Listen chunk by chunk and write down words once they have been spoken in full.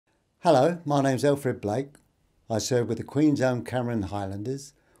Hello, my name's Alfred Blake. I served with the Queen's Own Cameron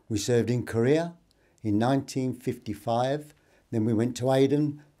Highlanders. We served in Korea in 1955. Then we went to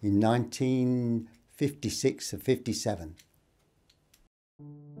Aden in 1956 to 57.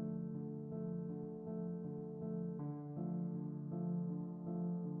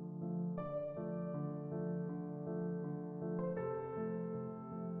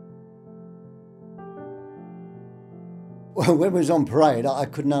 Well, when we was on parade, I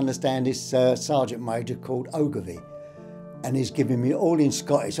couldn't understand this sergeant major called Ogilvy, and he's giving me all in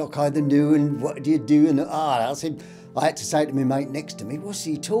Scottish. Okay, the new and what do you do? And I said, I had to say to my mate next to me, what's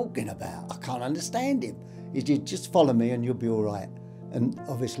he talking about? I can't understand him. He said, just follow me and you'll be all right. And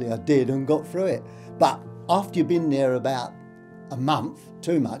obviously I did and got through it. But after you've been there about a month,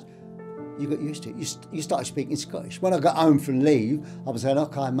 2 months, you got used to it. You started speaking Scottish. When I got home from leave, I was saying,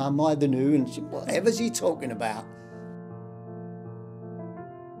 okay, Mum, I the new, and she said, whatever's he talking about?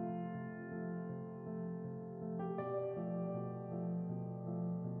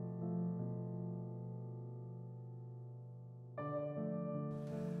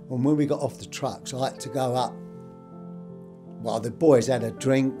 And when we got off the trucks, I had to go up while the boys had a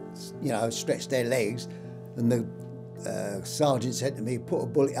drink, stretched their legs, and the sergeant said to me, put a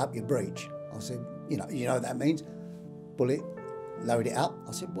bullet up your breech. I said, you know what that means? Bullet, load it up.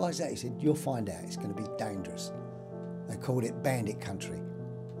 I said, why is that? He said, you'll find out, it's going to be dangerous. They called it bandit country.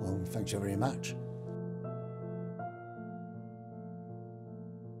 Well, thanks very much.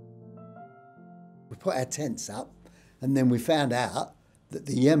 We put our tents up, and then we found out that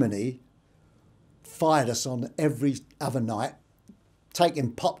the Yemeni fired us on every other night,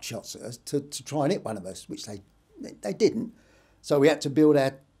 taking pop shots at us to try and hit one of us, which they didn't. So we had to build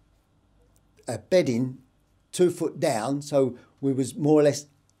our bedding 2 foot down, so we was more or less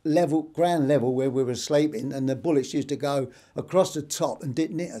ground level where we were sleeping, and the bullets used to go across the top and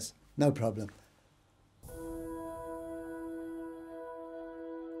didn't hit us, no problem.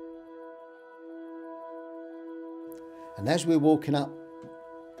 And as we're walking up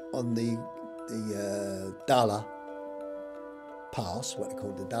on the Dala Pass, what they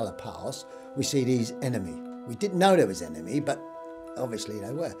call the Dala Pass, we see these enemy. We didn't know there was enemy, but obviously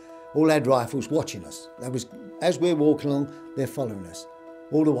they were. All had rifles watching us. As we're walking along, they're following us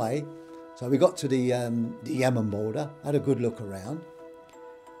all the way. So we got to the Yemen border, had a good look around.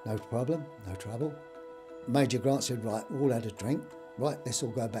 No problem, no trouble. Major Grant said, right, we all had a drink. Right, let's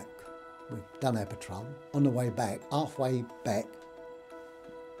all go back. We've done our patrol. On the way back, halfway back,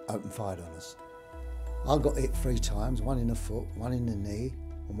 opened fire on us. I got hit 3 times, 1 in the foot, 1 in the knee,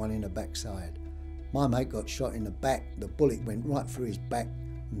 and 1 in the backside. My mate got shot in the back. The bullet went right through his back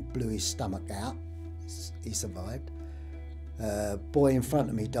and blew his stomach out. He survived. Boy in front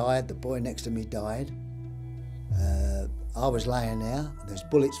of me died. The boy next to me died. I was laying there. There's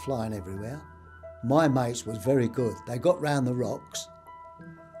bullets flying everywhere. My mates was very good. They got round the rocks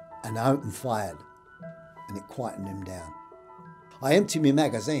and opened fired, and it quietened them down. I emptied my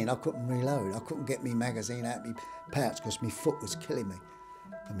magazine. I couldn't reload. I couldn't get my magazine out of my pouch because my foot was killing me,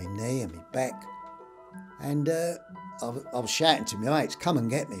 and my knee and my back. And I was shouting to my mates, come and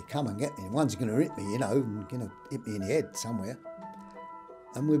get me, come and get me. One's going to hit me, and going to hit me in the head somewhere.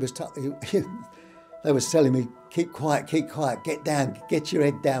 And we was they was telling me, keep quiet, get down, get your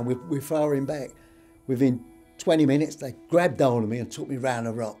head down. We're firing back. Within 20 minutes, they grabbed hold of me and took me round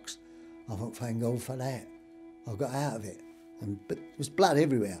the rocks. I thought, thank God for that. I got out of it. But there was blood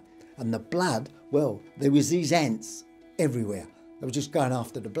everywhere. And the blood, well, there was these ants everywhere. They were just going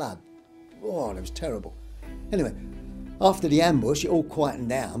after the blood. Oh, it was terrible. Anyway, after the ambush, it all quietened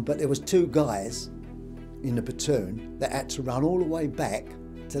down, but there was 2 guys in the platoon that had to run all the way back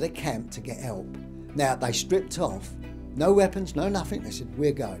to the camp to get help. Now, they stripped off, no weapons, no nothing. They said,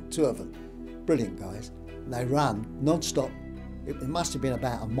 we're going, 2 of them. Brilliant guys. And they run non-stop. It must have been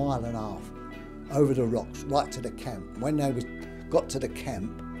about 1.5 miles over the rocks, right to the camp. When they got to the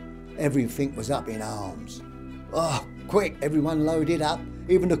camp, everything was up in arms. Oh, quick, everyone loaded up.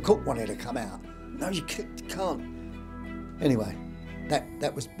 Even the cook wanted to come out. No, you can't. Anyway,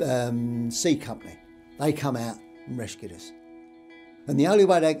 that was C Company. They come out and rescued us. And the only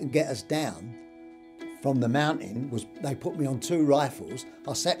way they could get us down from the mountain was they put me on 2 rifles.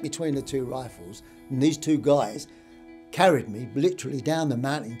 I sat between the 2 rifles, and these 2 guys carried me literally down the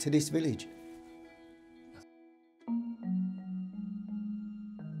mountain to this village.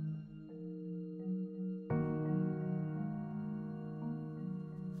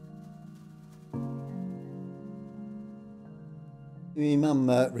 My mum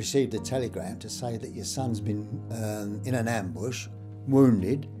received a telegram to say that your son's been in an ambush,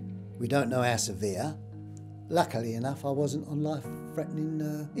 wounded. We don't know how severe. luckily enough, I wasn't on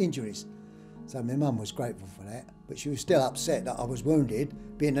life-threatening injuries. So my mum was grateful for that, but she was still upset that I was wounded,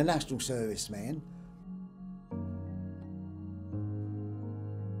 being a national service man.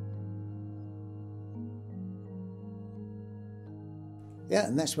 Yeah,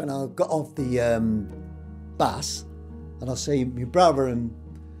 and that's when I got off the bus and I see my brother and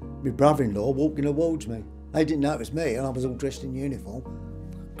my brother-in-law walking towards me. They didn't know it was me and I was all dressed in uniform.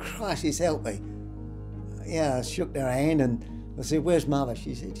 Christ, help me. Yeah, I shook their hand and I said, where's mother?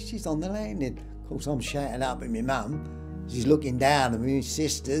 She said, she's on the landing. Of course, I'm shouting up at my mum. She's looking down at me,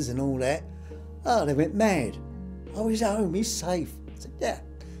 sisters and all that. Oh, they went mad. Oh, he's home, he's safe. I said, yeah,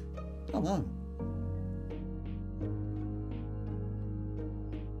 I'm home.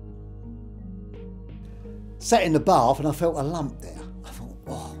 Sat in the bath and I felt a lump there. I thought,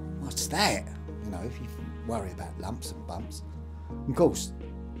 oh, what's that? You know, if you worry about lumps and bumps. And of course,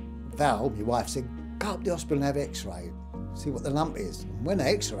 Val, my wife, said, go up to the hospital and have x-ray, see what the lump is. And when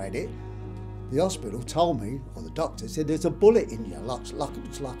they x-rayed it, the hospital told me, or the doctor said, there's a bullet in you, looks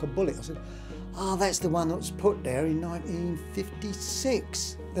like a bullet. I said, oh, that's the one that was put there in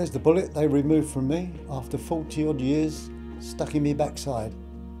 1956. There's the bullet they removed from me after 40 odd years, stuck in my backside.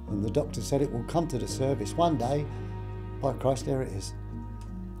 And the doctor said it will come to the service one day. By Christ, there it is.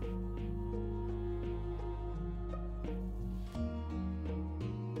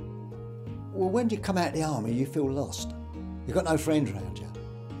 Well, when you come out of the army, you feel lost. You've got no friends around you.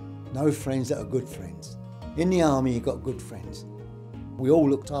 No friends that are good friends. In the army, you've got good friends. We all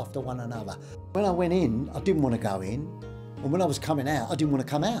looked after one another. When I went in, I didn't want to go in. And when I was coming out, I didn't want to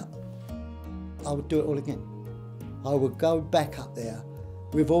come out. I would do it all again. I would go back up there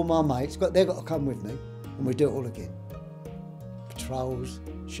with all my mates. They've got to come with me, and we do it all again. Patrols,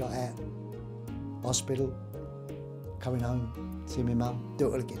 shot out, hospital, coming home, see my mum, do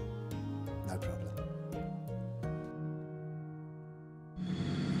it all again. No problem.